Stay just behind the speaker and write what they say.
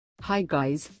Hi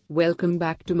guys, welcome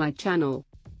back to my channel.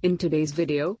 In today's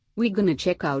video, we're gonna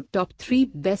check out top 3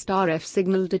 best RF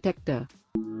signal detector.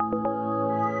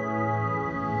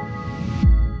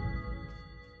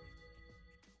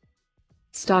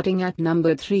 Starting at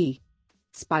number 3.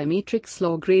 Spymetrics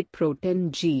Low Grade Pro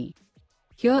 10G.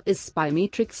 Here is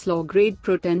Spymetrics Low Grade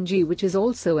Pro 10G, which is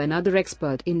also another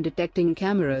expert in detecting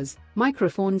cameras,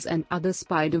 microphones and other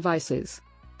spy devices.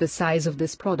 The size of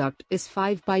this product is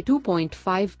 5 by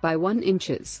 2.5 by 1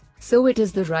 inches, so it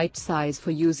is the right size for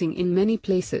using in many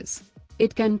places.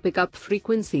 It can pick up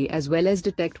frequency as well as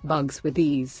detect bugs with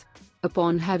ease.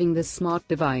 Upon having this smart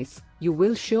device, you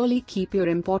will surely keep your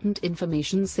important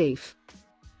information safe.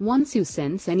 Once you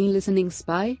sense any listening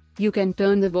spy, you can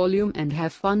turn the volume and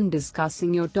have fun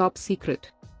discussing your top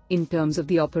secret. In terms of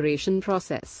the operation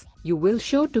process, you will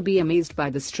sure to be amazed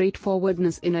by the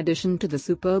straightforwardness in addition to the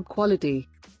superb quality.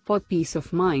 For peace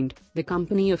of mind, the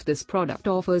company of this product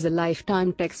offers a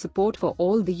lifetime tech support for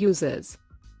all the users.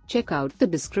 Check out the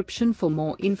description for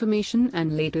more information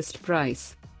and latest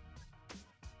price.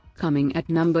 Coming at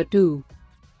number 2.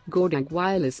 Godiag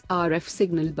Wireless RF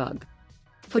Signal Bug.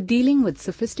 For dealing with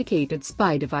sophisticated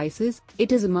spy devices,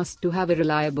 it is a must to have a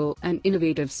reliable and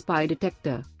innovative spy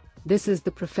detector. This is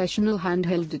the professional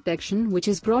handheld detection which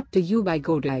is brought to you by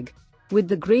Godiag. With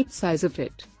the great size of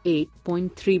it,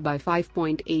 8.3 by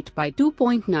 5.8 by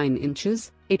 2.9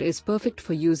 inches, it is perfect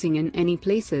for using in any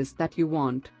places that you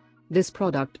want. This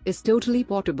product is totally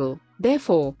portable,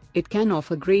 therefore, it can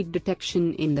offer great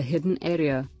detection in the hidden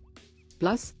area.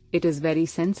 Plus, it is very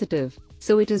sensitive,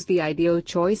 so it is the ideal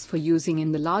choice for using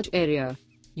in the large area.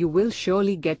 You will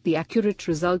surely get the accurate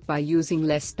result by using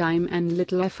less time and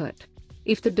little effort.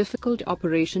 If the difficult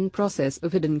operation process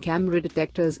of hidden camera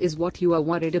detectors is what you are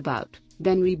worried about,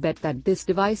 then we bet that this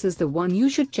device is the one you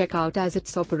should check out, as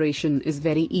its operation is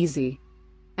very easy.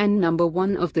 And number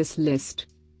 1 of this list.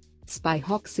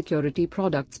 Spyhawk Security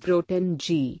Products Pro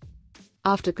 10G.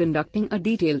 After conducting a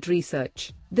detailed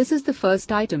research, this is the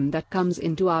first item that comes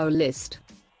into our list.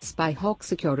 Spyhawk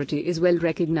Security is well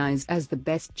recognized as the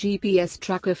best GPS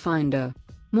tracker finder.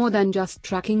 More than just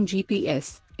tracking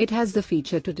GPS, it has the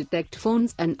feature to detect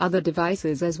phones and other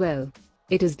devices as well.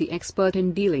 It is the expert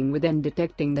in dealing with and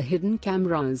detecting the hidden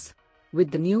cameras. With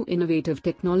the new innovative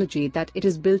technology that it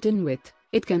is built in with,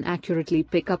 it can accurately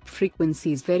pick up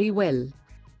frequencies very well.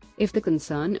 If the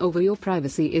concern over your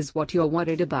privacy is what you're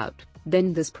worried about,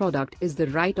 then this product is the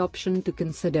right option to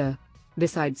consider.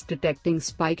 Besides detecting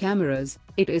spy cameras,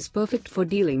 it is perfect for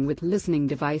dealing with listening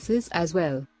devices as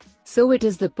well. So it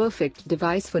is the perfect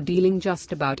device for dealing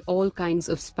just about all kinds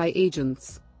of spy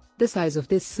agents. The size of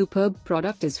this superb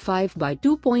product is 5 by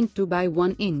 2.2 by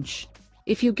 1 inch.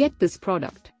 If you get this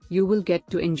product, you will get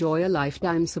to enjoy a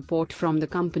lifetime support from the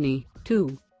company,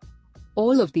 too.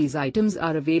 All of these items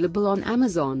are available on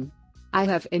Amazon. I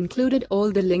have included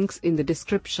all the links in the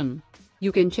description.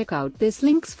 You can check out these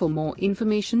links for more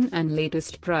information and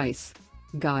latest price.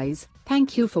 Guys,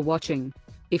 thank you for watching.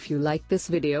 If you like this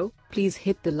video, please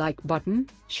hit the like button,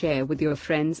 share with your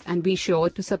friends and be sure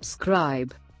to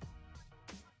subscribe.